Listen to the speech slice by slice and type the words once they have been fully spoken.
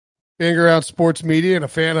Being around sports media and a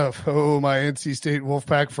fan of, my NC State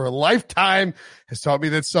Wolfpack for a lifetime has taught me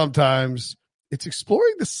that sometimes it's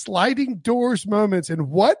exploring the sliding doors moments and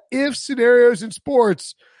what if scenarios in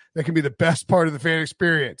sports that can be the best part of the fan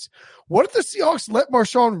experience. What if the Seahawks let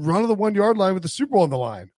Marshawn run to the 1 yard line with the Super Bowl on the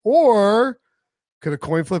line? Or could a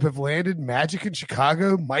coin flip have landed Magic in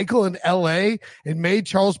Chicago, Michael in LA, and made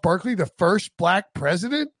Charles Barkley the first black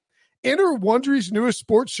president? Enter Wondery's newest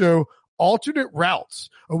sports show, Alternate Routes,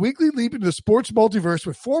 a weekly leap into the sports multiverse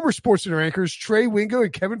with former SportsCenter anchors Trey Wingo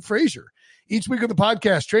and Kevin Frazier. Each week on the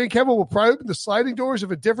podcast, Trey and Kevin will pry open the sliding doors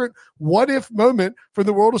of a different what-if moment from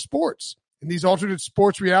the world of sports. In these alternate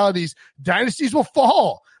sports realities, dynasties will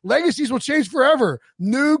fall, legacies will change forever,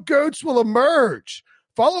 new GOATs will emerge.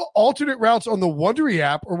 Follow Alternate Routes on the Wondery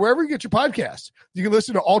app or wherever you get your podcasts. You can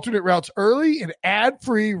listen to Alternate Routes early and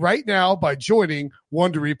ad-free right now by joining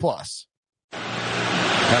Wondery Plus.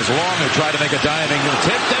 As Long who tried to make a diving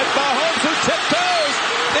tip, that Mahomes who tiptoes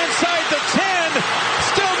inside the 10,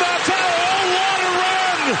 still knocked out. Oh, what a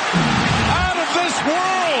run! Out of this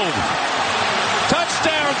world!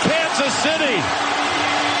 Touchdown, Kansas City!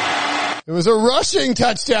 It was a rushing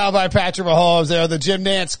touchdown by Patrick Mahomes there. The Jim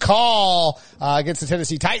Nantz call against the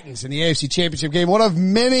Tennessee Titans in the AFC Championship game. One of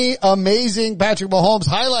many amazing Patrick Mahomes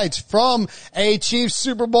highlights from a Chiefs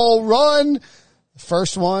Super Bowl run.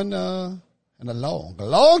 First one in a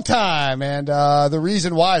long time. And the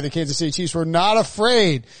reason why the Kansas City Chiefs were not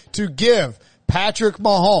afraid to give Patrick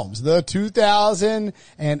Mahomes, the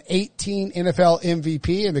 2018 NFL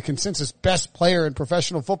MVP and the consensus best player in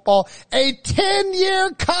professional football, a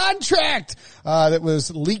 10-year contract that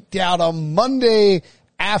was leaked out on Monday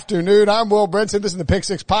afternoon. I'm Will Brinson. This is the Pick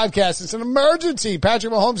Six Podcast. It's an emergency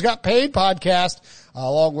Patrick Mahomes got paid podcast,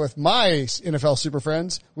 along with my NFL super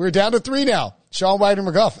friends. We're down to 3 now. Sean White and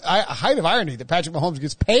McGuff. Height of irony that Patrick Mahomes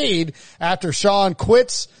gets paid after Sean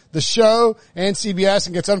quits the show and CBS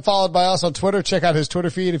and gets unfollowed by us on Twitter. Check out his Twitter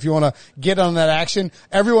feed if you want to get on that action.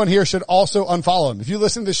 Everyone here should also unfollow him. If you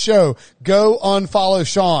listen to the show, go unfollow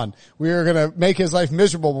Sean. We are going to make his life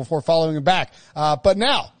miserable before following him back. But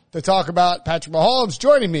now, to talk about Patrick Mahomes,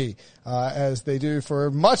 joining me as they do for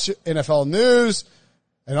much NFL news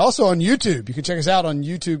and also on YouTube. You can check us out on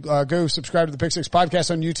YouTube. Go subscribe to the Pick Six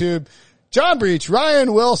Podcast on YouTube. John Breach,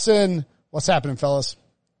 Ryan Wilson. What's happening, fellas?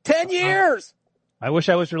 10 years. I wish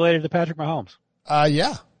I was related to Patrick Mahomes.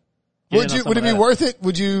 Yeah. Would it be worth it?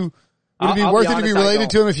 Would it be worth it to be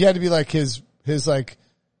related to him if you had to be like his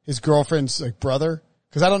girlfriend's like brother?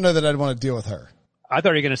 Because I don't know that I'd want to deal with her. I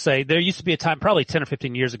thought you were going to say there used to be a time, probably 10 or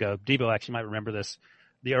 15 years ago. Debo actually might remember this.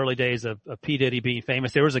 The early days of P. Diddy being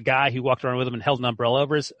famous. There was a guy who walked around with him and held an umbrella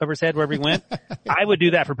over his head wherever he went. I would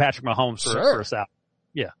do that for Patrick Mahomes for a salary.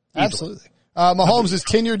 Yeah. Easily. Absolutely. Mahomes'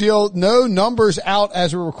 10-year deal, no numbers out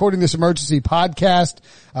as we're recording this emergency podcast.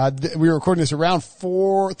 We were recording this around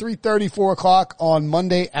 3:30, 4 o'clock on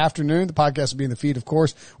Monday afternoon. The podcast will be in the feed, of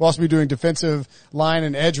course. We'll also be doing defensive line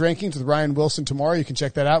and edge rankings with Ryan Wilson tomorrow. You can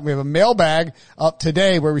check that out. We have a mailbag up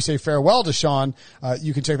today where we say farewell to Sean.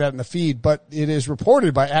 You can check that in the feed, but it is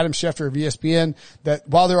reported by Adam Schefter of ESPN that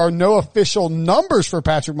while there are no official numbers for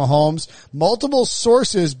Patrick Mahomes, multiple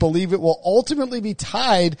sources believe it will ultimately be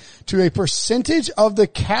tied to a percentage of the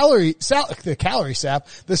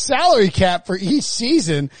salary cap for each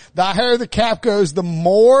season. The higher the cap goes, the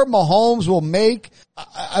more Mahomes will make.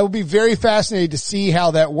 I would be very fascinated to see how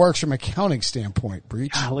that works from an accounting standpoint,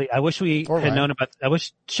 Breach. Golly, I wish we had known about, I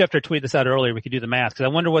wish Schefter tweeted this out earlier. We could do the math because I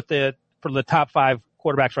wonder what for the top 5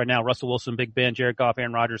 quarterbacks right now, Russell Wilson, Big Ben, Jared Goff,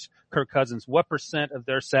 Aaron Rodgers, Kirk Cousins, what % of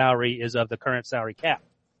their salary is of the current salary cap?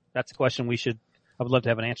 That's a question I would love to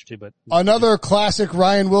have an answer to, but another classic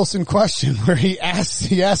Ryan Wilson question where he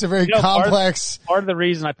asks a very complex. Part of the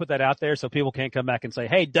reason I put that out there so people can't come back and say,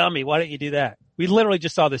 "Hey, dummy, why didn't you do that?" We literally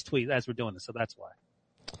just saw this tweet as we're doing this, so that's why.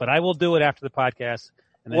 But I will do it after the podcast.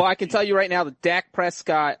 Well, I can tell you right now that Dak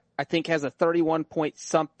Prescott, I think, has a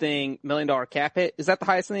 31-point-something million cap hit. Is that the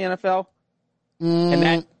highest in the NFL?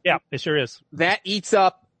 And yeah, it sure is. That eats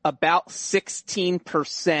up about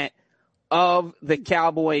 16% of the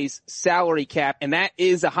Cowboys' salary cap, and that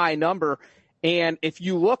is a high number. And if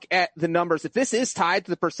you look at the numbers, if this is tied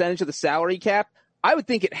to the percentage of the salary cap, I would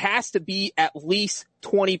think it has to be at least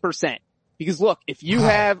 20%. Because look, if you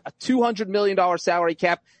have a $200 million salary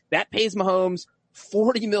cap, that pays Mahomes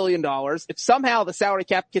 $40 million. If somehow the salary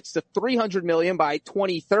cap gets to $300 million by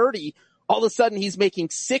 2030, all of a sudden he's making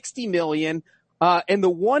 $60 million. And the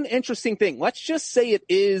one interesting thing, let's just say it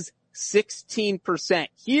is 16%.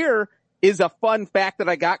 Here is a fun fact that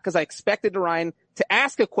I got because I expected Ryan to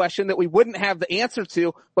ask a question that we wouldn't have the answer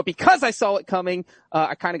to, but because I saw it coming,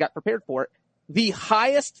 I kind of got prepared for it. the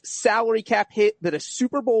highest salary cap hit that a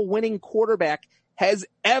Super Bowl winning quarterback has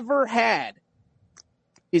ever had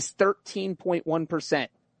is 13.1%.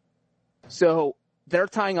 So they're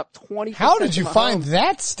tying up 20%. How did you find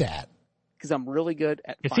that stat? Because I'm really good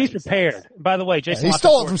at if he's prepared. stats. By the way, Jason, he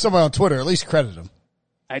stole it from someone on Twitter. At least credit him.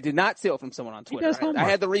 I did not steal it from someone on Twitter. I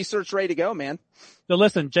had the research ready to go, man. So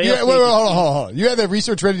listen, JLC. Yeah, wait, hold on. You had that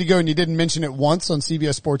research ready to go and you didn't mention it once on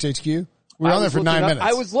CBS Sports HQ? We were on there for 9 minutes.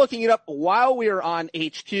 I was looking it up while we were on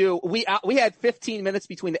HQ. We had 15 minutes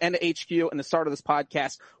between the end of HQ and the start of this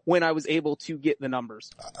podcast when I was able to get the numbers.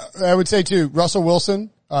 I would say too, Russell Wilson,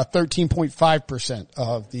 13.5%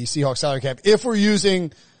 of the Seahawks salary cap. If we're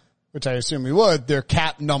using, which I assume we would, their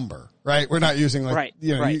cap number, right? We're not using like, right,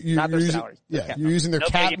 you know, right. Not their salary. Yeah, you're using their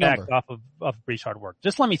cap number. Off of Bree's hard work.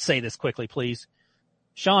 Just let me say this quickly, please.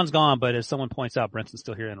 Sean's gone, but as someone points out, Brenson's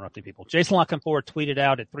still here interrupting people. Jason Lockenford tweeted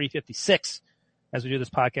out at 3:56 as we do this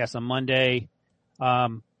podcast on Monday.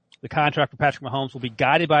 The contract for Patrick Mahomes will be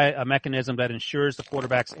guided by a mechanism that ensures the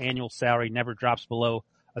quarterback's annual salary never drops below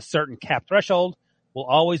a certain cap threshold, will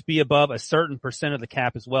always be above a certain percent of the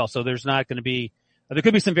cap as well. So there's not going to be, there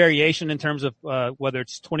could be some variation in terms of whether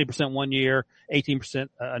it's 20% one year, 18%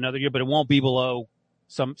 another year, but it won't be below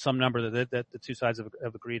some number that the two sides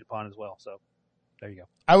have agreed upon as well. So there you go.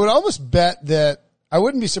 I would almost bet that I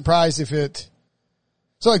wouldn't be surprised if it.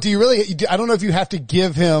 So like, do you really? I don't know if you have to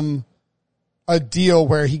give him a deal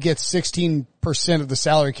where he gets 16% of the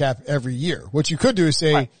salary cap every year. What you could do is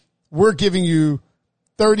say, we're giving you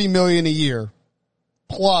 $30 million a year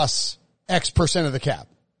plus X percent of the cap.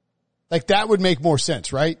 Like that would make more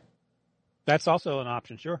sense, right? That's also an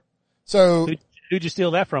option, sure. So who'd you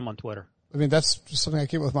steal that from on Twitter? I mean, that's just something I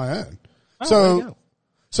came up with my own. Oh,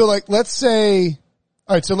 So like, let's say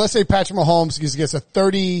Patrick Mahomes gets a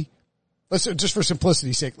 30, just for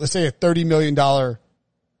simplicity's sake, let's say a $30 million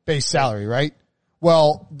base salary, right?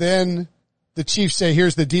 Well, then the Chiefs say,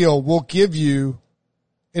 here's the deal. We'll give you,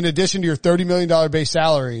 in addition to your $30 million base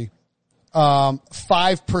salary,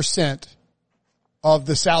 5% of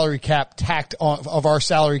the salary cap of our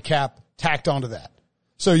salary cap tacked onto that.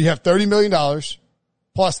 So you have $30 million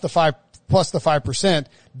plus the 5%.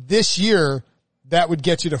 This year, that would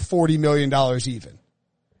get you to $40 million even.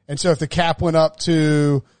 And so if the cap went up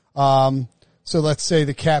to, so let's say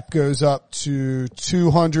the cap goes up to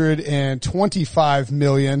 $225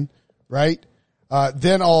 million, right?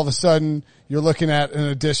 Then all of a sudden you're looking at an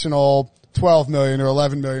additional 12 million or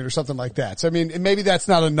 11 million or something like that. So I mean, maybe that's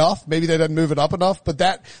not enough. Maybe that doesn't move it up enough, but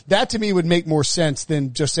that to me would make more sense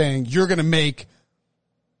than just saying you're going to make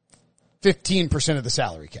 15% of the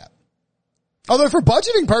salary cap. Although for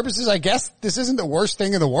budgeting purposes, I guess this isn't the worst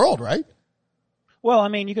thing in the world, right? Well, I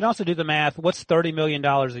mean, you can also do the math. What's $30 million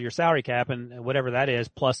of your salary cap and whatever that is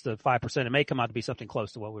plus the 5%? It may come out to be something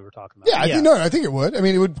close to what we were talking about. I think it would. I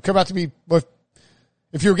mean, it would come out to be,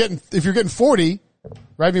 if you're getting 40,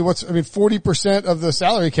 right? I mean, 40% of the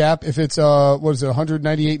salary cap, if it's,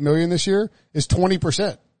 198 million this year is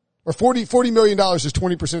 20%, or $40 million is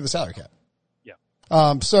 20% of the salary cap. Yeah.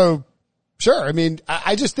 So sure. I mean,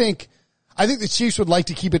 I think the Chiefs would like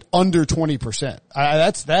to keep it under 20%.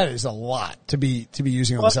 That is a lot to be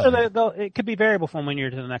using on the salary. It could be variable from one year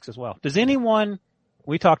to the next as well. Does anyone,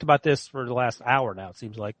 we talked about this for the last hour now, it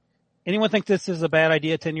seems like. Anyone think this is a bad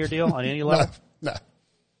idea, 10-year deal on any level? No.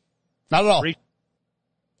 Not at all.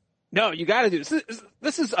 No, you got to do this.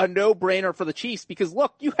 This is a no-brainer for the Chiefs because,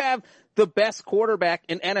 look, you have the best quarterback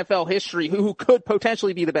in NFL history who could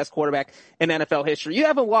potentially be the best quarterback in NFL history. You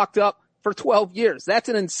have him locked up for 12 years. That's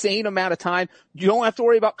an insane amount of time. You don't have to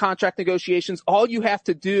worry about contract negotiations. All you have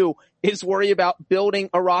to do is worry about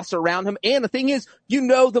building a roster around him. And the thing is, you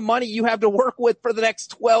know the money you have to work with for the next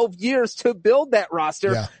 12 years to build that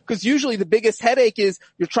roster. Because usually the biggest headache is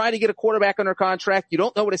you're trying to get a quarterback under contract. You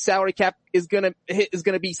don't know what his salary cap is gonna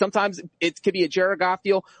be. Sometimes it could be a Jared Goff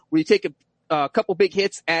deal where you take a couple big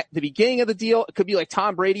hits at the beginning of the deal. It could be like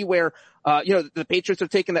Tom Brady where, the Patriots are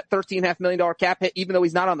taking that $13.5 million cap hit, even though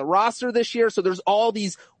he's not on the roster this year. So there's all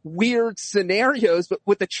these weird scenarios, but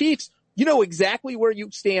with the Chiefs, you know exactly where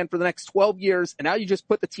you stand for the next 12 years. And now you just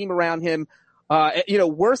put the team around him.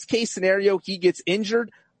 Worst case scenario, he gets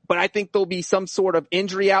injured, but I think there'll be some sort of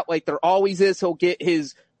injury out like there always is. He'll get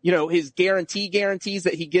his guarantees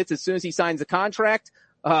that he gets as soon as he signs the contract.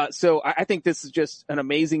 So I think this is just an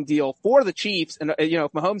amazing deal for the Chiefs. And,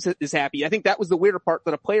 if Mahomes is happy, I think that was the weirder part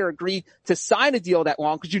that a player agreed to sign a deal that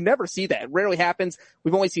long because you never see that. It rarely happens.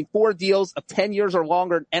 We've only seen 4 deals of 10 years or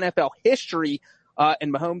longer in NFL history.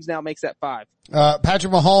 And Mahomes now makes that 5.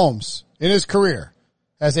 Patrick Mahomes in his career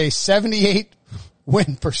has a 78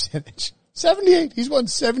 win percentage. 78. He's won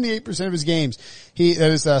 78% of his games.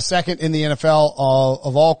 That is second in the NFL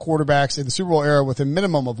of all quarterbacks in the Super Bowl era with a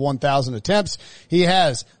minimum of 1,000 attempts. He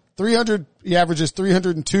averages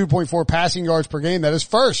 302.4 passing yards per game. That is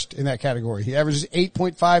first in that category. He averages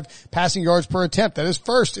 8.5 passing yards per attempt. That is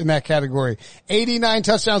first in that category. 89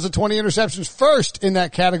 touchdowns and 20 interceptions, first in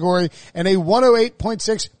that category. And a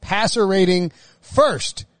 108.6 passer rating,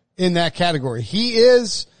 first in that category. He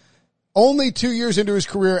is only 2 years into his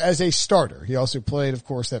career as a starter. He also played, of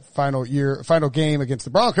course, that final game against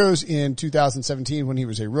the Broncos in 2017 when he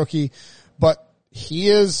was a rookie. But he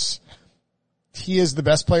is the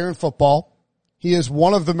best player in football. He is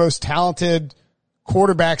one of the most talented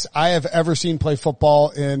quarterbacks I have ever seen play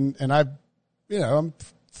football I'm I'm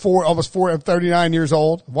 39 years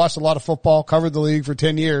old. I've watched a lot of football, covered the league for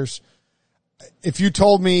 10 years. If you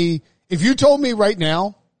told me right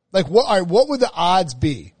now, like what would the odds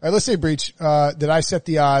be? All right, let's say, Breach, that I set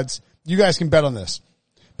the odds. You guys can bet on this.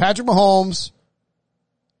 Patrick Mahomes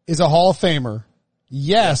is a Hall of Famer.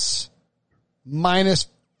 Yes. Minus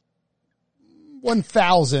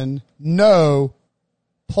 1,000. No.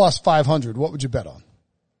 Plus 500. What would you bet on?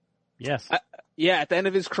 Yes. Yeah, at the end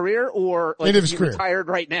of his career, or like end of his career. Retired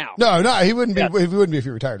right now? No, he wouldn't be. He wouldn't be if he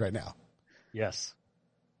retired right now. Yes.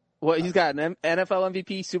 Well, he's got an NFL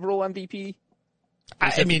MVP, Super Bowl MVP.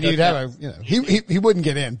 I mean, you'd have he wouldn't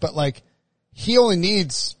get in, but like, he only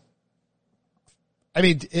needs, I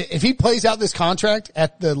mean, if he plays out this contract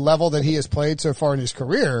at the level that he has played so far in his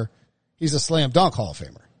career, he's a slam dunk Hall of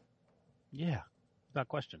Famer. Yeah. Not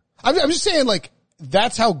question. I'm just saying, like,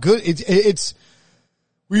 that's how good it's,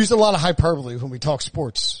 we use a lot of hyperbole when we talk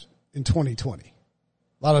sports in 2020.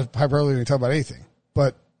 A lot of hyperbole when we talk about anything,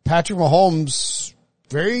 but Patrick Mahomes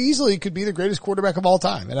very easily could be the greatest quarterback of all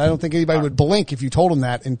time. And I don't think anybody would blink if you told him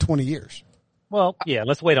that in 20 years. Well, yeah,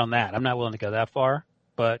 let's wait on that. I'm not willing to go that far,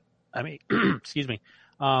 but I mean, excuse me.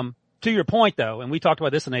 To your point though, and we talked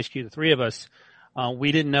about this in HQ, the three of us,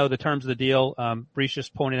 we didn't know the terms of the deal. Breach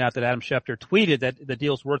just pointed out that Adam Schefter tweeted that the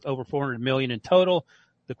deal's worth over $400 million in total.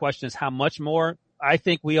 The question is how much more? I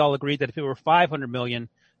think we all agreed that if it were $500 million,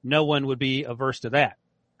 no one would be averse to that.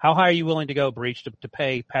 How high are you willing to go, Breach, to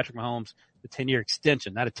pay Patrick Mahomes the 10-year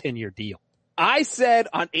extension, not a 10-year deal? I said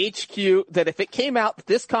on HQ that if it came out that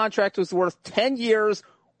this contract was worth 10 years,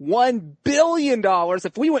 $1 billion,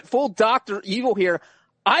 if we went full Dr. Evil here,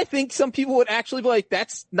 I think some people would actually be like,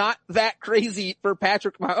 that's not that crazy for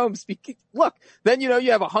Patrick Mahomes. Look, then, you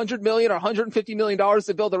have $100 million or $150 million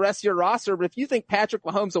to build the rest of your roster. But if you think Patrick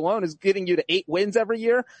Mahomes alone is getting you to 8 wins every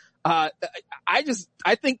year, I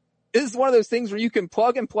think this is one of those things where you can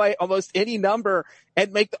plug and play almost any number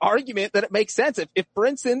and make the argument that it makes sense. If for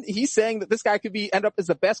instance, he's saying that this guy could end up as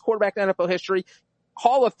the best quarterback in NFL history,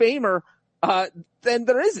 Hall of Famer, then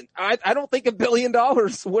there isn't. I don't think $1 billion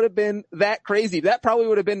would have been that crazy. That probably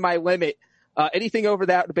would have been my limit. Anything over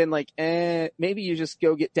that would have been like, maybe you just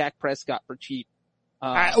go get Dak Prescott for cheap.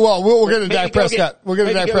 We'll get to Dak Prescott. We'll get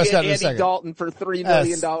to Dak Prescott in a second. Andy Dalton for $3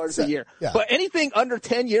 million a year. Yeah. But anything under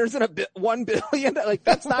 10 years and $1 billion, like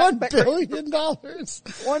that's not $1 billion.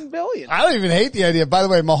 $1 billion. I don't even hate the idea. By the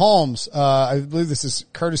way, Mahomes, I believe this is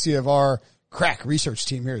courtesy of our crack research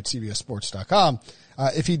team here at CBSSports.com.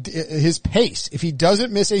 His pace, if he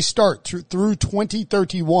doesn't miss a start through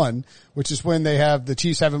 2031, which is when the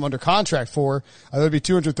Chiefs have him under contract for, that would be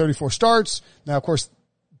 234 starts. Now, of course,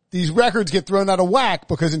 these records get thrown out of whack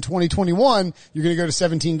because in 2021, you're going to go to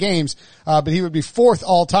 17 games. But he would be 4th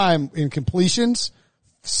all time in completions,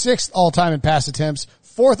 6th all time in pass attempts,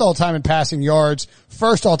 4th all time in passing yards,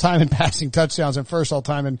 1st all time in passing touchdowns, and 1st all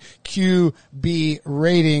time in QB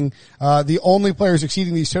rating. The only players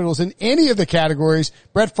exceeding these totals in any of the categories: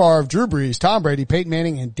 Brett Favre, Drew Brees, Tom Brady, Peyton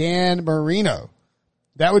Manning, and Dan Marino.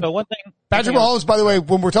 That would, Patrick Mahomes, by the way,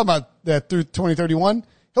 when we're talking about that through 2031,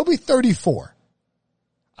 he'll be 34.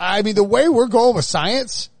 I mean, the way we're going with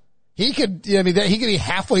science, he could be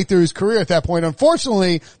halfway through his career at that point.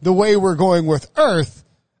 Unfortunately, the way we're going with Earth,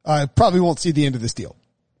 probably won't see the end of this deal.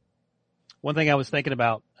 One thing I was thinking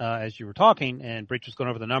about, as you were talking and Breach was going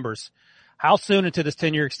over the numbers, how soon into this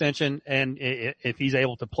 10-year extension, and if he's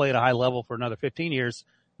able to play at a high level for another 15 years,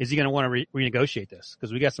 is he going to want to renegotiate this?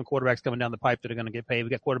 Because we got some quarterbacks coming down the pipe that are going to get paid. We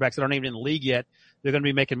got quarterbacks that aren't even in the league yet. They're going to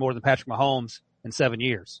be making more than Patrick Mahomes in 7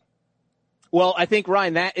 years. Well, I think,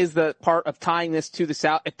 Ryan, that is the part of tying this to the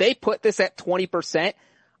South. If they put this at 20%,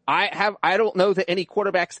 I don't know that any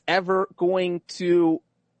quarterback's ever going to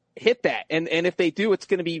hit that. And if they do, it's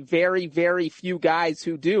going to be very, very few guys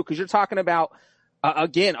who do, because you're talking about,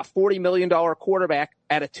 again, a $40 million quarterback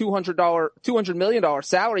at a $200 million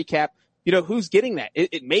salary cap. Who's getting that?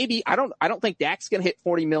 It maybe, I don't think Dak's going to hit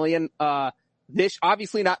 $40 million,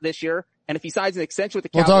 obviously not this year. And if he signs an extension with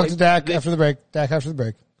the We'll Cowboys. talk to Dak after the break. Dak after the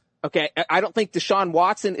break. Okay. I don't think Deshaun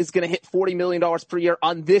Watson is going to hit $40 million per year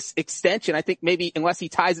on this extension. I think maybe unless he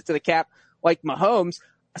ties it to the cap like Mahomes.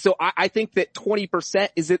 So I think that 20%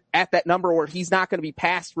 is at that number where he's not going to be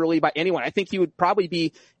passed really by anyone. I think he would probably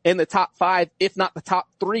be in the top 5, if not the top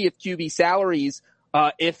 3 of QB salaries,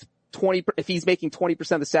 if he's making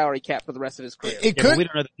 20% of the salary cap for the rest of his career. It could, we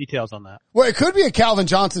don't know the details on that. Well, it could be a Calvin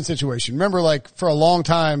Johnson situation. Remember, like, for a long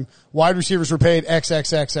time, wide receivers were paid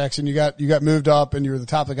XXXX and you got moved up and you were the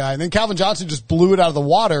top of the guy. And then Calvin Johnson just blew it out of the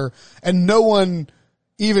water and no one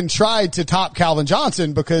even tried to top Calvin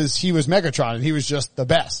Johnson because he was Megatron and he was just the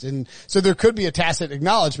best. And so there could be a tacit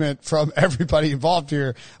acknowledgement from everybody involved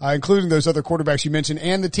here, including those other quarterbacks you mentioned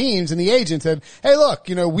and the teams and the agents that, hey, look,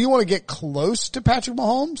 we want to get close to Patrick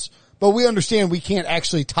Mahomes, but we understand we can't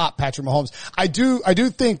actually top Patrick Mahomes. I do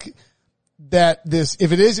think that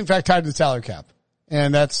if it is in fact tied to the salary cap,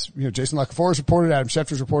 and that's, Jason LaCafour's reported, Adam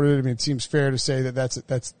Schefter's reported, I mean, it seems fair to say that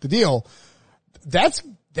that's the deal. That's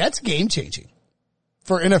game changing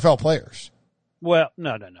for NFL players. Well,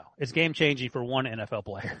 no. It's game changing for one NFL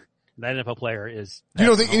player. That NFL player is. You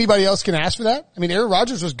don't think anybody else can ask for that? I mean, Aaron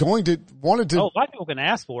Rodgers wanted to. Oh, a lot of people can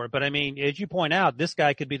ask for it, but I mean, as you point out, this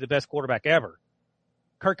guy could be the best quarterback ever.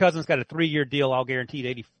 Kirk Cousins got a 3-year deal, all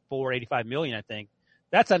guaranteed, $85 million, I think.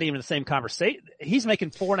 That's not even the same conversation. He's making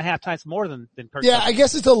 4.5 times more than Kirk Cousins. I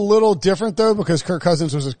guess it's a little different though, because Kirk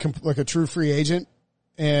Cousins was a true free agent,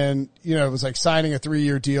 and it was like signing a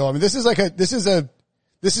 3-year deal. I mean, this is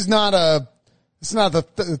not the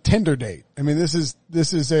Tinder date. I mean, this is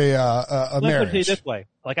a marriage. Let me put it this way.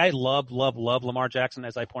 Like, I love Lamar Jackson.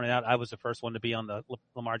 As I pointed out, I was the first one to be on the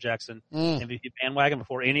Lamar Jackson MVP bandwagon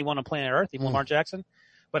before anyone on planet Earth, even Lamar Jackson.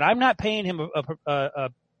 But I'm not paying him a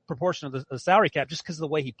proportion of the salary cap just because of the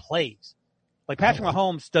way he plays. Like, Patrick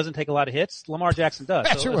Mahomes doesn't take a lot of hits. Lamar Jackson does.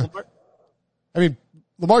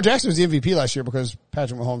 Lamar Jackson was the MVP last year because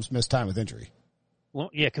Patrick Mahomes missed time with injury. Well,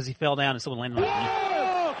 yeah, because he fell down and someone landed on his knee.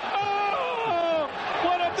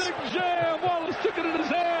 What a big jam! Wallace took it in his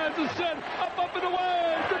hands and said, up and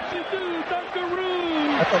away, Dixie-doo,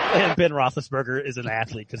 Dunkaroo! And Ben Roethlisberger is an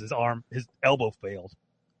athlete because his elbow failed.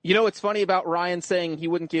 What's funny about Ryan saying he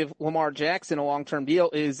wouldn't give Lamar Jackson a long-term deal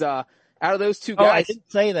is, out of those two guys. Oh, I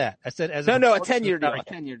didn't say that. I said a 10-year deal. A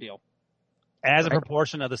 10-year deal. As a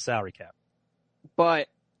proportion of the salary cap. But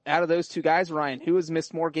out of those two guys, Ryan, who has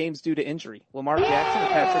missed more games due to injury? Lamar Jackson or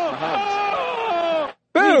Patrick Mahomes?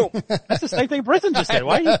 Boom! That's the same thing Brisson just said.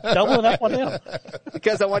 Why are you doubling up on him?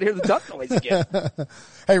 Because I want to hear the duck noise again.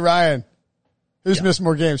 Hey, Ryan, who's missed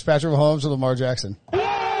more games, Patrick Mahomes or Lamar Jackson?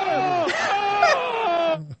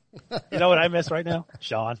 You know what I miss right now?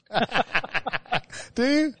 Sean. Do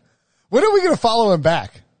you? When are we going to follow him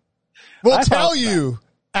back? We'll tell you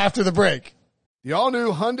after the break. The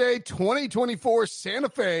all-new Hyundai 2024 Santa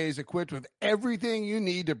Fe is equipped with everything you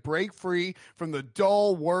need to break free from the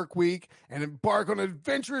dull work week and embark on an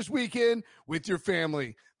adventurous weekend with your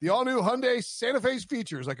family. The all-new Hyundai Santa Fe's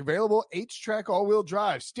features like available H-Track all-wheel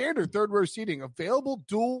drive, standard third-row seating, available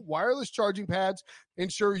dual wireless charging pads,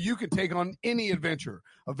 ensure you can take on any adventure.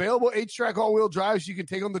 Available H-Track all-wheel drives you can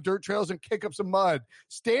take on the dirt trails and kick up some mud.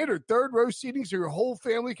 Standard third-row seating so your whole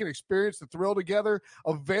family can experience the thrill together.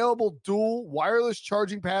 Available dual wireless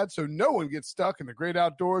charging pads so no one gets stuck in the great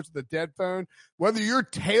outdoors with a dead phone. Whether you're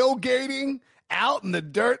tailgating out in the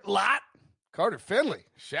dirt lot, Carter Finley,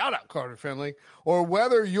 shout out Carter Finley, or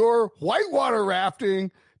whether you're whitewater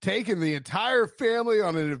rafting, taking the entire family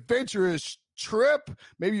on an adventurous trip,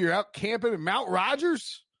 maybe you're out camping in Mount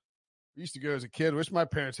Rogers. I used to go as a kid. Wish my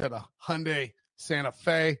parents had a Hyundai Santa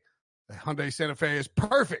Fe. The Hyundai Santa Fe is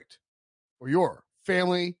perfect for your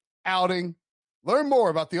family outing. Learn more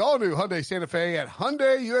about the all-new Hyundai Santa Fe at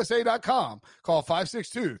HyundaiUSA.com. Call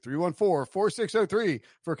 562-314-4603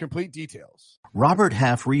 for complete details. Robert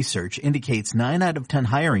Half research indicates 9 out of 10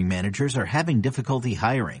 hiring managers are having difficulty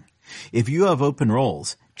hiring. If you have open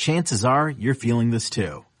roles, chances are you're feeling this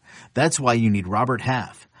too. That's why you need Robert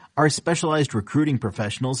Half. Our specialized recruiting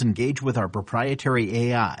professionals engage with our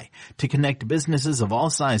proprietary AI to connect businesses of all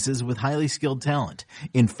sizes with highly skilled talent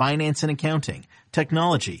in finance and accounting,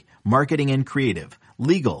 technology, marketing and creative,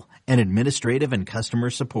 legal, and administrative and customer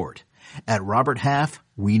support. At Robert Half,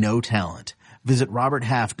 we know talent. Visit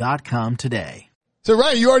roberthalf.com today. So,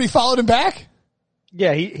 Ryan, you already followed him back?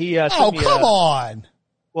 Yeah, he oh, come on.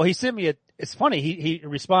 Well, he sent me it's funny. He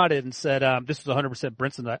responded and said, this was 100%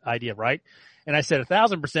 Brinson idea, right? And I said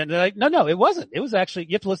 1,000%. And they're like, no, it wasn't. It was actually,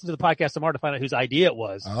 you have to listen to the podcast tomorrow to find out whose idea it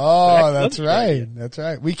was. Oh, that's right. That's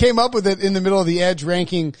right. We came up with it in the middle of the Edge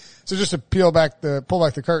ranking. So just to pull back the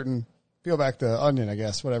curtain, peel back the onion, I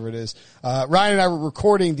guess, whatever it is. Ryan and I were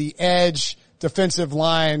recording the Edge defensive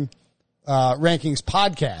line rankings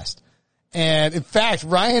podcast. And in fact,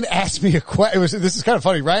 Ryan asked me this is kind of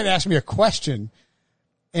funny. Ryan asked me a question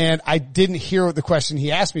and I didn't hear what the question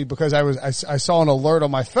he asked me because I saw an alert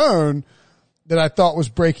on my phone that I thought was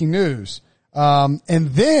breaking news. And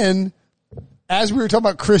then as we were talking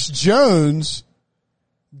about Chris Jones,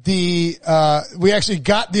 we actually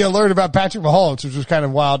got the alert about Patrick Mahomes, which was kind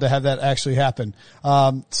of wild to have that actually happen.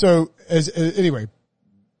 Anyway,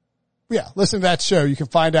 yeah, listen to that show. You can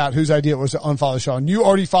find out whose idea it was to unfollow Sean. You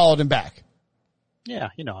already followed him back. Yeah,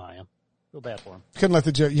 you know how I am. Feel bad for him. Couldn't let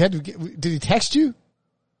the joke. Did he text you?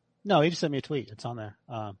 No, he just sent me a tweet. It's on there.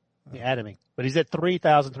 He added me, but he's at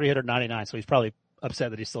 3,399. So he's probably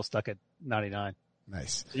upset that he's still stuck at 99.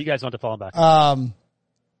 Nice. So you guys want to follow him back.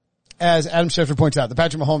 As Adam Schefter points out, the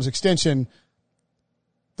Patrick Mahomes extension,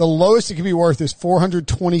 the lowest it can be worth is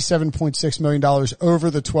 $427.6 million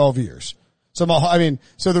over the 12 years. So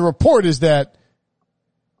the report is that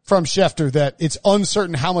from Schefter that it's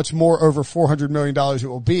uncertain how much more over $400 million it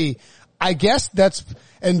will be. I guess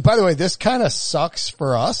and by the way, this kind of sucks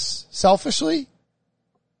for us selfishly.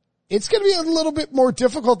 It's going to be a little bit more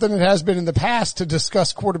difficult than it has been in the past to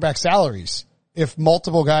discuss quarterback salaries if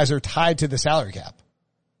multiple guys are tied to the salary cap.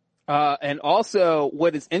 And also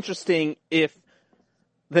what is interesting, if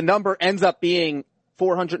the number ends up being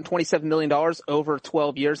 $427 million over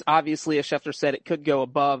 12 years, obviously, as Schefter said, it could go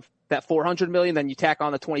above that $400 million. Then you tack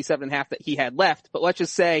on the 27.5 that he had left. But let's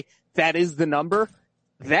just say that is the number.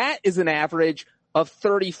 That is an average of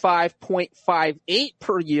 35.58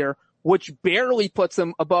 per year, which barely puts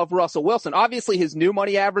him above Russell Wilson. Obviously, his new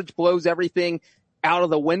money average blows everything out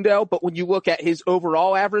of the window. But when you look at his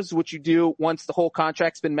overall average, which you do once the whole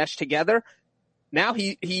contract's been meshed together, now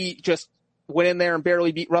he just went in there and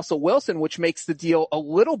barely beat Russell Wilson, which makes the deal a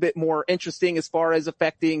little bit more interesting as far as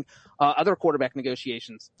affecting other quarterback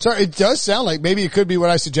negotiations. So it does sound like maybe it could be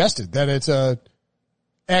what I suggested, that it's a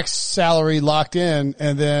X salary locked in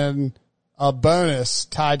and then a bonus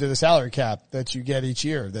tied to the salary cap that you get each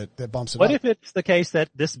year that bumps it up. What if it's the case that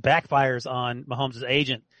this backfires on Mahomes'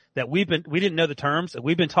 agent, that we didn't know the terms, and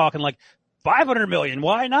we've been talking like $500 million,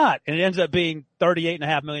 why not? And it ends up being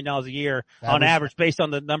 $38.5 million a year on average based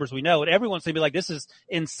on the numbers we know. And everyone's going to be like, this is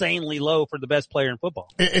insanely low for the best player in football.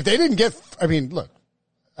 If they didn't get, look,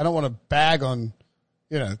 I don't want to bag on,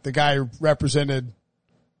 the guy who represented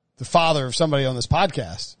the father of somebody on this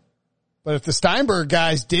podcast. But if the Steinberg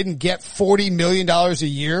guys didn't get $40 million a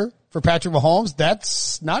year for Patrick Mahomes,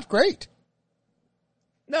 that's not great.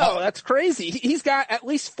 No, that's crazy. He's got at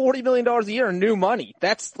least $40 million a year in new money.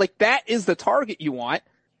 that is the target you want.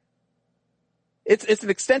 It's an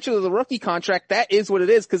extension of the rookie contract. That is what it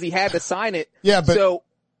is because he had to sign it. Yeah, but so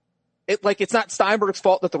it's not Steinberg's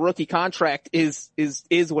fault that the rookie contract is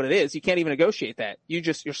what it is. You can't even negotiate that.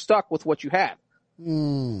 You're stuck with what you have.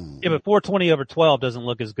 Yeah, but 420 over 12 doesn't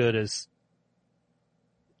look as good as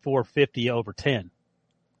 450 over 10.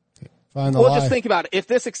 Just think about it. If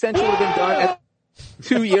this extension would have been done at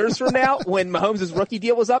 2 years from now, when Mahomes' rookie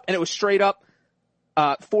deal was up and it was straight up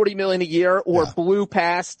 $40 million a year or blew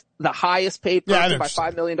past the highest paid person by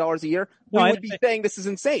 $5 million a year, we would be saying this is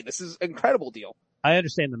insane. This is an incredible deal. I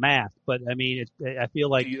understand the math, but I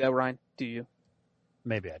feel like. Do you though, Ryan? Do you?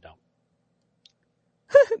 Maybe I don't.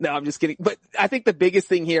 No, I'm just kidding. But I think the biggest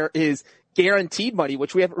thing here is guaranteed money,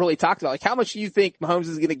 which we haven't really talked about. Like, how much do you think Mahomes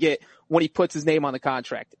is going to get when he puts his name on the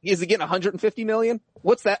contract? Is he getting $150 million?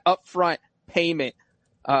 What's that upfront payment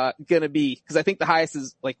going to be? Because I think the highest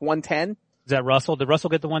is like 110. Is that Russell? Did Russell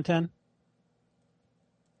get the 110?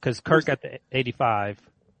 Because Kirk got the 85.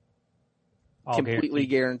 Completely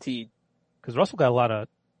guaranteed. Because Russell got a lot of.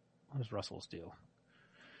 What is Russell's deal?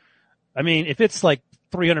 If it's like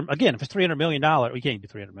 300, again, if it's $300 million, we can't do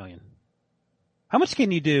 $300 million. How much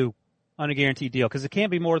can you do on a guaranteed deal? Because it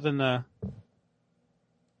can't be more than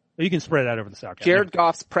you can spread it out over the salary cap. Jared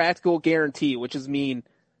Goff's practical guarantee, which is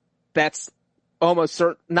that's almost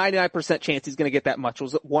 99% chance he's going to get that much,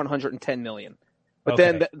 was $110 million. But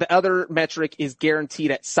then the other metric is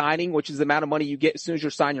guaranteed at signing, which is the amount of money you get as soon as you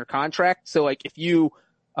sign your contract. So like if you,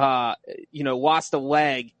 lost a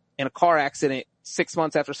leg in a car accident 6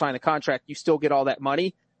 months after signing the contract, you still get all that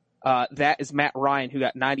money. That is Matt Ryan, who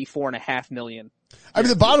got $94.5 million.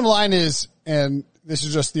 The bottom line is, and this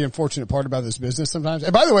is just the unfortunate part about this business sometimes.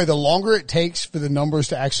 And by the way, the longer it takes for the numbers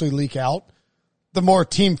to actually leak out, the more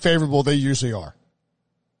team favorable they usually are.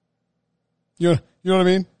 You know what I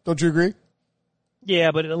mean? Don't you agree?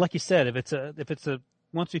 Yeah, but like you said, if it's a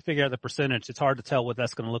once we figure out the percentage, it's hard to tell what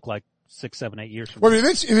that's going to look like 6, 7, 8 years from now. Well,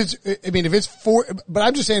 but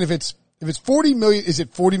I'm just saying if it's if it's $40 million, is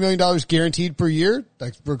it $40 million guaranteed per year?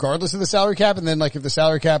 Like regardless of the salary cap? And then like if the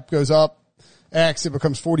salary cap goes up X, it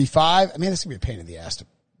becomes 45. I mean, this is gonna be a pain in the ass to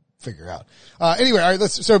figure out. Anyway, all right,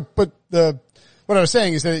 what I was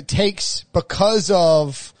saying is that it takes, because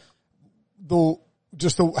of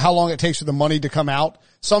how long it takes for the money to come out,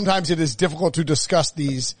 sometimes it is difficult to discuss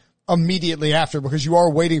these immediately after because you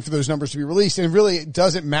are waiting for those numbers to be released. And really it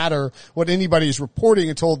doesn't matter what anybody is reporting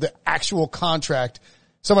until the actual contract,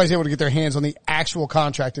 somebody's able to get their hands on the actual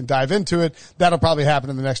contract and dive into it. That'll probably happen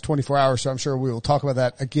in the next 24 hours. So I'm sure we will talk about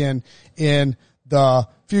that again in the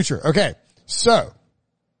future. Okay. So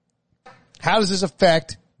how does this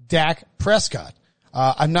affect Dak Prescott?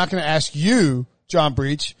 I'm not going to ask you, John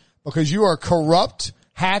Breach, because you are a corrupt,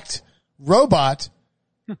 hacked robot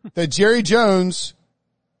that Jerry Jones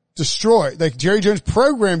destroyed. Like Jerry Jones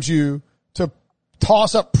programmed you to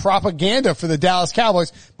toss up propaganda for the Dallas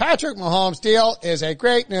Cowboys. Patrick Mahomes' deal is a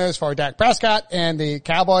great news for Dak Prescott and the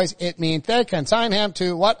Cowboys. It means they can sign him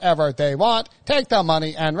to whatever they want, take the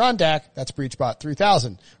money and run Dak. That's BreachBot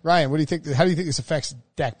 3000. Ryan, what do you think? How do you think this affects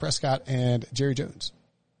Dak Prescott and Jerry Jones?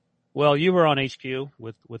 Well, you were on HQ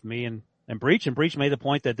with me and Breach made the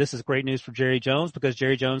point that this is great news for Jerry Jones because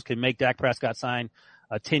Jerry Jones can make Dak Prescott sign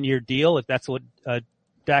a 10-year deal if that's what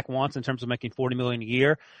Dak wants in terms of making $40 million a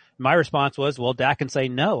year. My response was, well, Dak can say,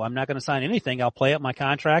 no, I'm not going to sign anything. I'll play up my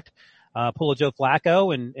contract, pull a Joe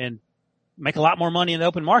Flacco and make a lot more money in the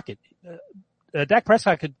open market. Dak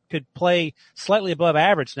Prescott could play slightly above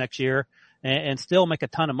average next year and still make a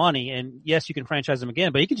ton of money. And yes, you can franchise him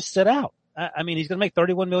again, but he could just sit out. I mean, he's going to make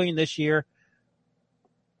 $31 million this year.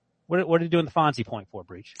 What are you doing the Fonzie point for,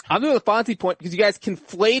 Breach? I'm doing the Fonzie point because you guys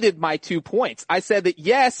conflated my 2 points. I said that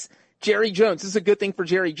yes, Jerry Jones, this is a good thing for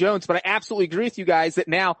Jerry Jones, but I absolutely agree with you guys that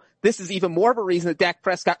now this is even more of a reason that Dak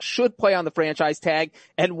Prescott should play on the franchise tag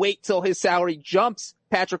and wait till his salary jumps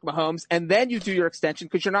Patrick Mahomes, and then you do your extension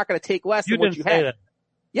because you're not going to take less than what you had. That.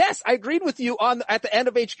 Yes, I agreed with you at the end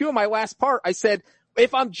of HQ in my last part. I said,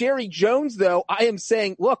 if I'm Jerry Jones though, I am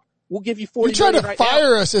saying, look, we'll give you $40 million. You tried to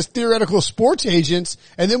fire us as theoretical sports agents,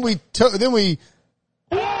 and then we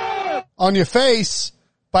on your face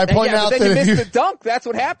by pointing out that you missed the dunk. That's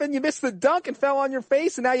what happened. You missed the dunk and fell on your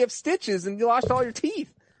face, and now you have stitches and you lost all your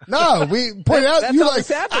teeth. No, we pointed out you like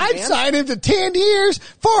I'd sign him to 10 years,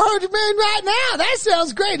 $400 million right now. That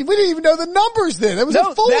sounds great. We didn't even know the numbers then. It was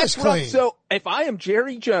a foolish claim. So if I am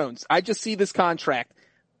Jerry Jones, I just see this contract.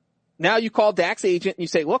 Now you call Dak's agent and you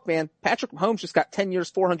say, look, man, Patrick Mahomes just got 10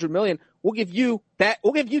 years, $400 million. We'll give you 10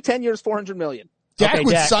 years, $400 million. Dak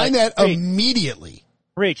would sign that immediately.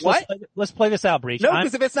 Breach. What? Let's play this out, Breach. No,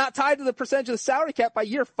 because if it's not tied to the percentage of the salary cap by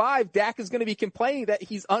year 5, Dak is going to be complaining that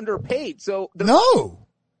he's underpaid. So no.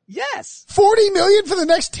 Yes. $40 million for the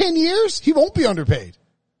next 10 years? He won't be underpaid.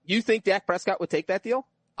 You think Dak Prescott would take that deal?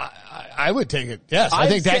 I would take it. Yes. I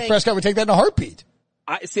think Dak Prescott would take that in a heartbeat.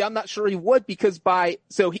 I'm not sure he would because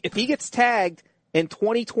if he gets tagged in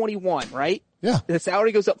 2021, right? Yeah. The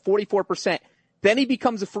salary goes up 44%. Then he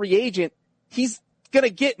becomes a free agent. He's going to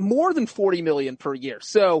get more than $40 million per year.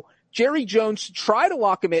 So Jerry Jones should try to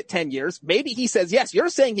lock him at 10 years. Maybe he says yes. You're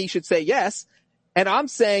saying he should say yes. And I'm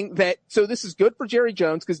saying that, so this is good for Jerry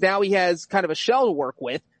Jones because now he has kind of a shell to work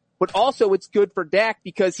with, but also it's good for Dak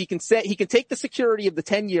because he can take the security of the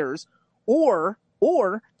 10 years or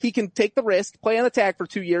he can take the risk, play on the tag for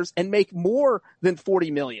 2 years and make more than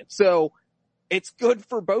 $40 million. So it's good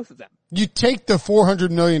for both of them. You take the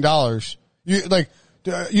 $400 million.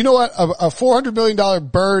 You know what? A $400 million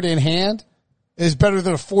bird in hand is better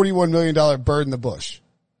than a $41 million bird in the bush.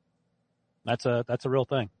 That's a real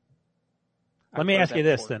thing. Let me ask you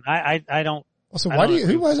this then. I don't. So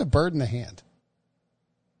who has a bird in the hand?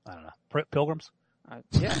 I don't know. Pilgrims?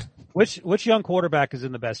 Yeah. Which young quarterback is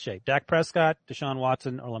in the best shape? Dak Prescott, Deshaun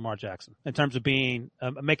Watson, or Lamar Jackson in terms of being,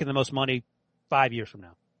 making the most money 5 years from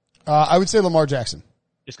now? I would say Lamar Jackson.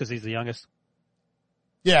 Just because he's the youngest?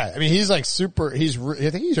 Yeah. I mean, he's like I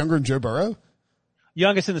think he's younger than Joe Burrow.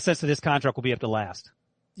 Youngest in the sense that his contract will be up to last.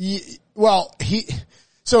 Like Mahomes,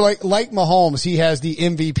 he has the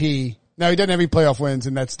MVP. Now he doesn't have any playoff wins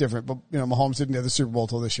and that's different, but Mahomes didn't have the Super Bowl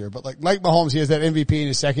till this year, but like Mahomes, he has that MVP in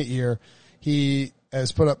his second year. He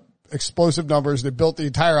has put up explosive numbers. They built the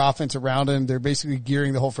entire offense around him. They're basically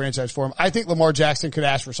gearing the whole franchise for him. I think Lamar Jackson could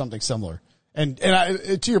ask for something similar. And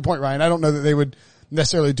to your point, Ryan, I don't know that they would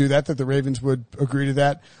necessarily do that the Ravens would agree to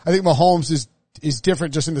that. I think Mahomes is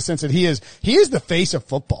different just in the sense that he is the face of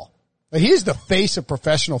football. Like, he is the face of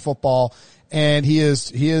professional football and he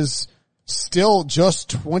is still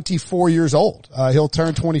just 24 years old. He'll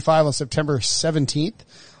turn 25 on September 17th.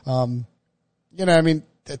 I mean,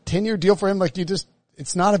 a 10-year deal for him,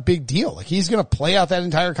 it's not a big deal. Like, he's going to play out that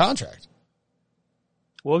entire contract.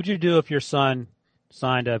 What would you do if your son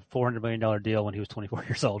signed a $400 million deal when he was 24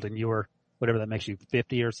 years old and you were, whatever that makes you,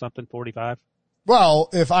 50 or something, 45? Well,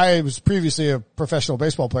 if I was previously a professional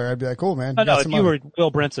baseball player, I'd be like, cool, man. No, if you were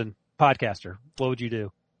Will Brinson, podcaster, what would you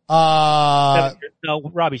do? No,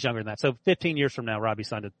 Robbie's younger than that. So 15 years from now, Robbie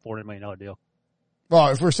signed a $400 million deal. Well,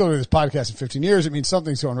 if we're still doing this podcast in 15 years, it means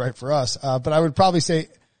something's going right for us. But I would probably say,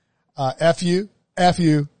 F you, F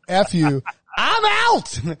you, F you. I'm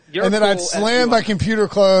out. And then I'd slam my computer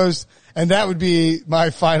closed, and that would be my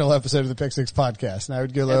final episode of the Pick Six podcast. And I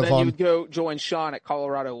would go live on. And then you would go join Sean at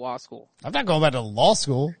Colorado Law School. I'm not going back to law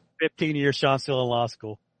school. 15 years, Sean's still in law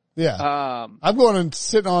school. Yeah. I'm going to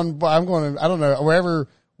sit on, I don't know,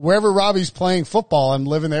 wherever Robbie's playing football, I'm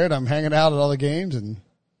living there and I'm hanging out at all the games and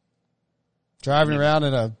driving around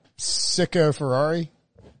in a sicko Ferrari.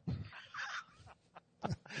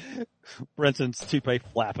 Brinson's toupee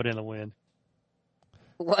flapping in the wind.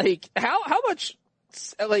 Like, how much,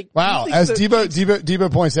 like. Wow. As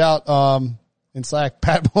Debo points out, in Slack,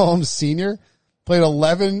 Pat Mahomes Sr. played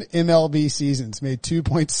 11 MLB seasons, made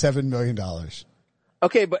 $2.7 million.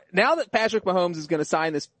 Okay, but now that Patrick Mahomes is going to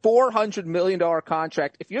sign this $400 million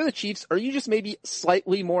contract, if you're the Chiefs, are you just maybe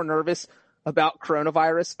slightly more nervous about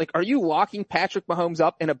coronavirus? Like, are you locking Patrick Mahomes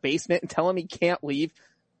up in a basement and telling him he can't leave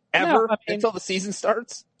ever until the season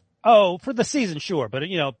starts? Oh, for the season, sure. But,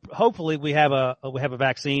 hopefully we have a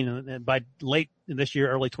vaccine and by late in this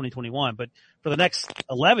year, early 2021. But for the next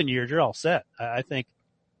 11 years, you're all set. I think,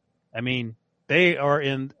 they are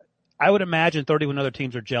in, I would imagine 31 other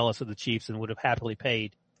teams are jealous of the Chiefs and would have happily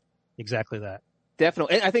paid exactly that.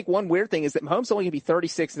 Definitely. And I think one weird thing is that Mahomes is only going to be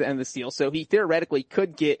 36 at the end of this deal. So he theoretically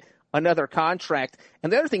could get another contract.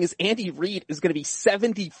 And the other thing is Andy Reid is going to be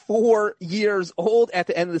 74 years old at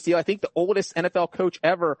the end of this deal. I think the oldest NFL coach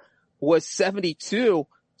ever was 72.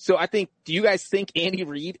 So do you guys think Andy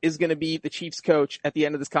Reid is going to be the Chiefs coach at the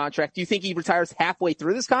end of this contract? Do you think he retires halfway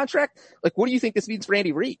through this contract? Like, what do you think this means for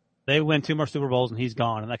Andy Reid? They win 2 more Super Bowls and he's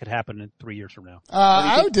gone, and that could happen in 3 years from now.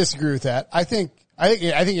 I would disagree with that. I think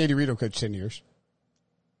Andy Reid will coach 10 years.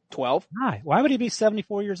 12? Why would he be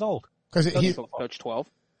 74 years old? Because he coach 12.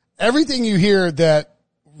 Everything you hear that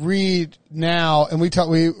Reid now, and we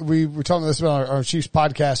were talking this about our Chiefs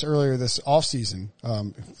podcast earlier this offseason.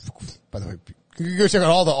 By the way, you can go check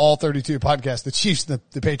out all 32 podcasts. The Chiefs and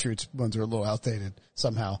the Patriots ones are a little outdated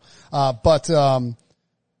somehow. But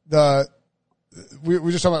we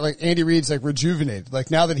were just talking about like Andy Reid's like rejuvenated. Like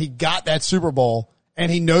now that he got that Super Bowl and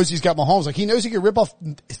he knows he's got Mahomes, like he knows he can rip off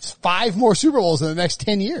 5 more Super Bowls in the next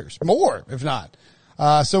 10 years. More, if not.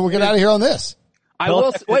 So we'll get out of here on this. I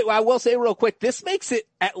will say real quick, this makes it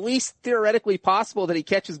at least theoretically possible that he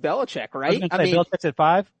catches Belichick, right? Belichick's at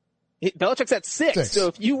 5? Belichick's at 6. So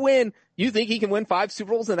if you win, you think he can win 5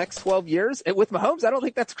 Super Bowls in the next 12 years? And with Mahomes, I don't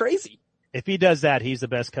think that's crazy. If he does that, he's the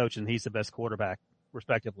best coach and he's the best quarterback,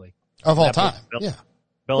 respectively. Of all time. Yeah.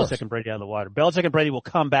 Belichick and Brady out of the water. Belichick and Brady will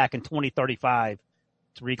come back in 2035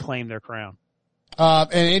 to reclaim their crown.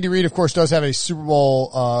 And Andy Reid, of course, does have a Super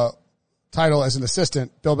Bowl, title as an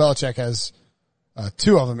assistant. Bill Belichick has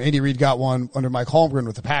 2 of them. Andy Reid got one under Mike Holmgren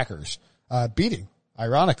with the Packers, beating,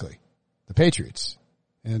 ironically, the Patriots.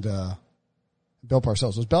 And Bill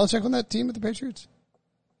Parcells. Was Belichick on that team with the Patriots?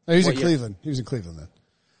 No, he's in Cleveland. He was in Cleveland then.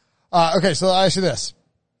 Okay, so I'll ask you this.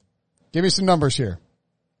 Give me some numbers here.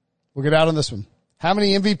 We'll get out on this one. How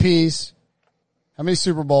many MVPs? How many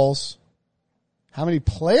Super Bowls? How many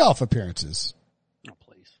playoff appearances? Oh,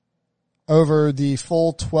 please. Over the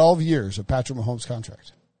full 12 years of Patrick Mahomes'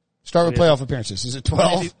 contract. Start with playoff appearances. Is it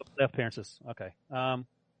 12? Playoff appearances. Okay.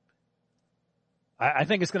 I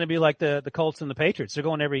think it's going to be like the Colts and the Patriots. They're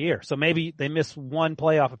going every year. So maybe they miss 1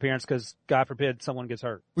 playoff appearance because, God forbid, someone gets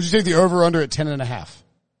hurt. Would you take the over-under at 10.5?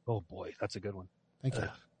 Oh, boy. That's a good one. Thank you.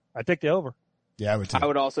 I'd take the over. Yeah, I would too. I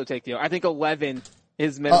would also take the over. I think 11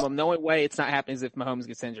 is minimum. The only way it's not happening is if Mahomes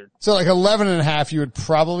gets injured. So like 11.5, you would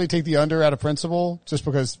probably take the under out of principle just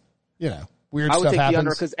because, weird stuff happens. I would take the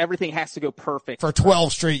under because everything has to go perfect. For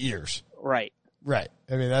 12 straight years. Right. Right.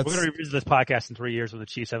 I mean, that's. We're going to revisit this podcast in 3 years when the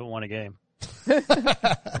Chiefs haven't won a game.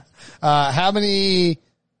 How many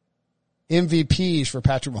MVPs for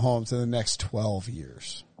Patrick Mahomes in the next 12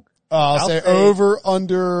 years? I'll say over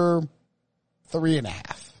under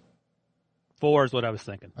 3.5. 4 is what I was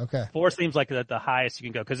thinking. Okay. 4 seems like the highest you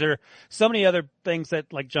can go because there are so many other things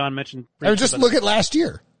that, like John mentioned. I mean, just look at last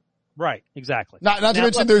year. Right. Exactly. Not to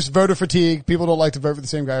mention there's voter fatigue. People don't like to vote for the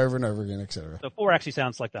same guy over and over again, et cetera. So 4 actually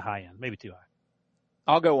sounds like the high end, maybe too high.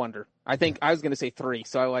 I'll go under. I think I was going to say 3.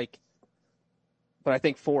 So but I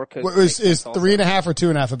think 4 could. Is 3.5 or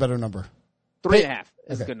 2.5 a better number? 3.5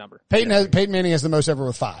 is a good number. Peyton Manning has the most ever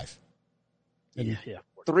with 5. Yeah.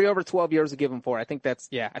 3 over 12 years to give him 4. I think that's,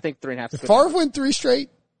 I think 3.5. Did Favre win 3 straight?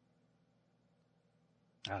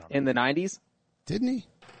 I don't know. In the 90s? Didn't he?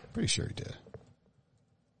 Pretty sure he did.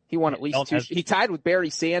 He won at least 2. He tied with Barry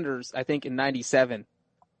Sanders, I think, in 97.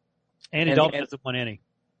 Andy Dalton hasn't won any.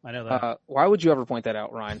 I know that. Why would you ever point that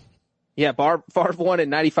out, Ryan? Yeah, Favre won in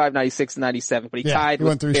 95, 96, and 97, but he tied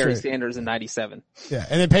with Barry Sanders in 97. Yeah,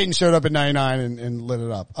 and then Peyton showed up in 99 and lit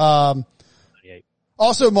it up.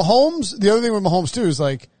 Also, Mahomes, the other thing with Mahomes too is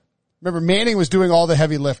like, remember Manning was doing all the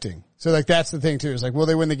heavy lifting. So like that's the thing too. Is like, will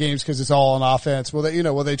they win the games because it's all on offense? Will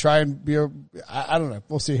they try and be I don't know.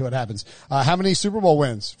 We'll see what happens. How many Super Bowl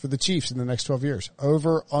wins for the Chiefs in the next 12 years?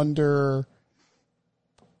 Over, under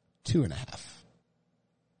 2.5.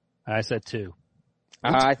 I said 2.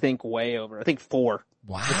 I think way over. I think 4.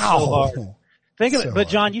 Wow. So think of it. But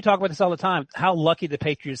John, you talk about this all the time. How lucky the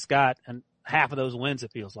Patriots got and half of those wins,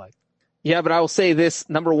 it feels like. Yeah, but I will say this.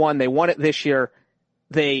 Number one, they won it this year.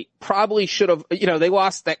 They probably should have, they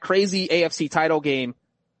lost that crazy AFC title game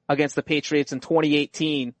against the Patriots in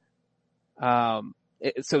 2018.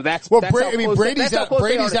 So that's Brady's out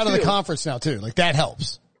of the conference now too. Like that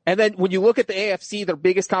helps. And then when you look at the AFC, their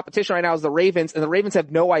biggest competition right now is the Ravens, and the Ravens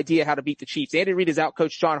have no idea how to beat the Chiefs. Andy Reid has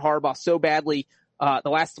outcoached John Harbaugh so badly, the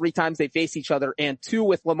last 3 times they faced each other, and 2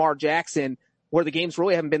 with Lamar Jackson, where the games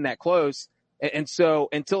really haven't been that close. And so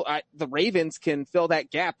until the Ravens can fill that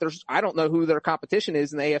gap, I don't know who their competition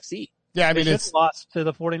is in the AFC. Yeah, I mean, it's lost to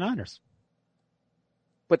the 49ers.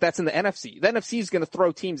 But that's in the NFC. The NFC is going to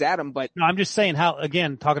throw teams at them, but. No, I'm just saying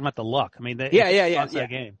talking about the luck. I mean, that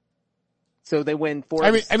game. So they win 4.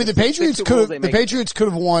 I mean, the Patriots could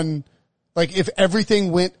have won, like, if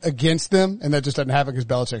everything went against them, and that just doesn't happen because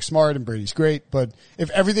Belichick's smart and Brady's great, but if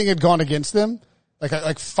everything had gone against them,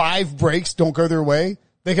 like 5 breaks don't go their way,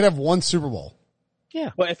 they could have 1 Super Bowl. Yeah.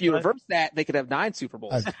 Well, if you reverse that, they could have 9 Super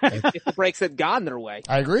Bowls if the breaks had gone their way.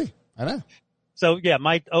 I agree. I know. So, yeah,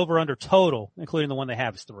 my over-under total, including the one they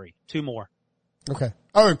have, is 3. 2 more. Okay.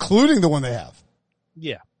 Oh, including the one they have?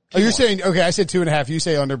 Yeah. Oh, you're saying, okay, I said 2.5. You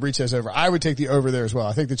say under, Breach says over. I would take the over there as well.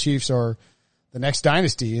 I think the Chiefs are the next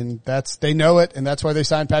dynasty, and they know it, and that's why they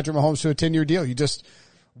signed Patrick Mahomes to a 10-year deal.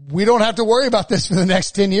 We don't have to worry about this for the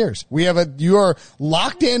next 10 years. You are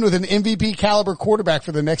locked in with an MVP caliber quarterback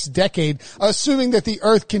for the next decade, assuming that the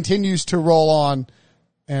earth continues to roll on.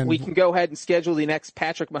 And we can go ahead and schedule the next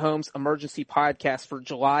Patrick Mahomes emergency podcast for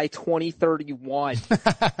July 2031.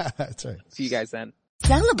 That's right. See you guys then.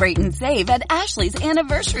 Celebrate and save at Ashley's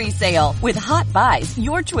Anniversary Sale. With Hot Buys,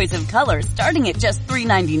 your choice of colors starting at just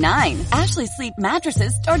 $3.99. Ashley Sleep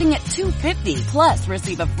mattresses starting at $2.50. Plus,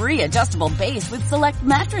 receive a free adjustable base with select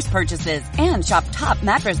mattress purchases. And shop top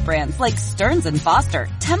mattress brands like Stearns & Foster,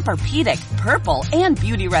 Tempur-Pedic, Purple, and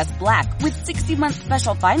Beautyrest Black with 60-month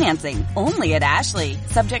special financing. Only at Ashley.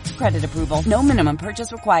 Subject to credit approval. No minimum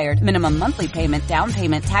purchase required. Minimum monthly payment, down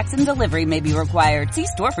payment, tax, and delivery may be required. See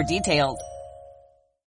store for details.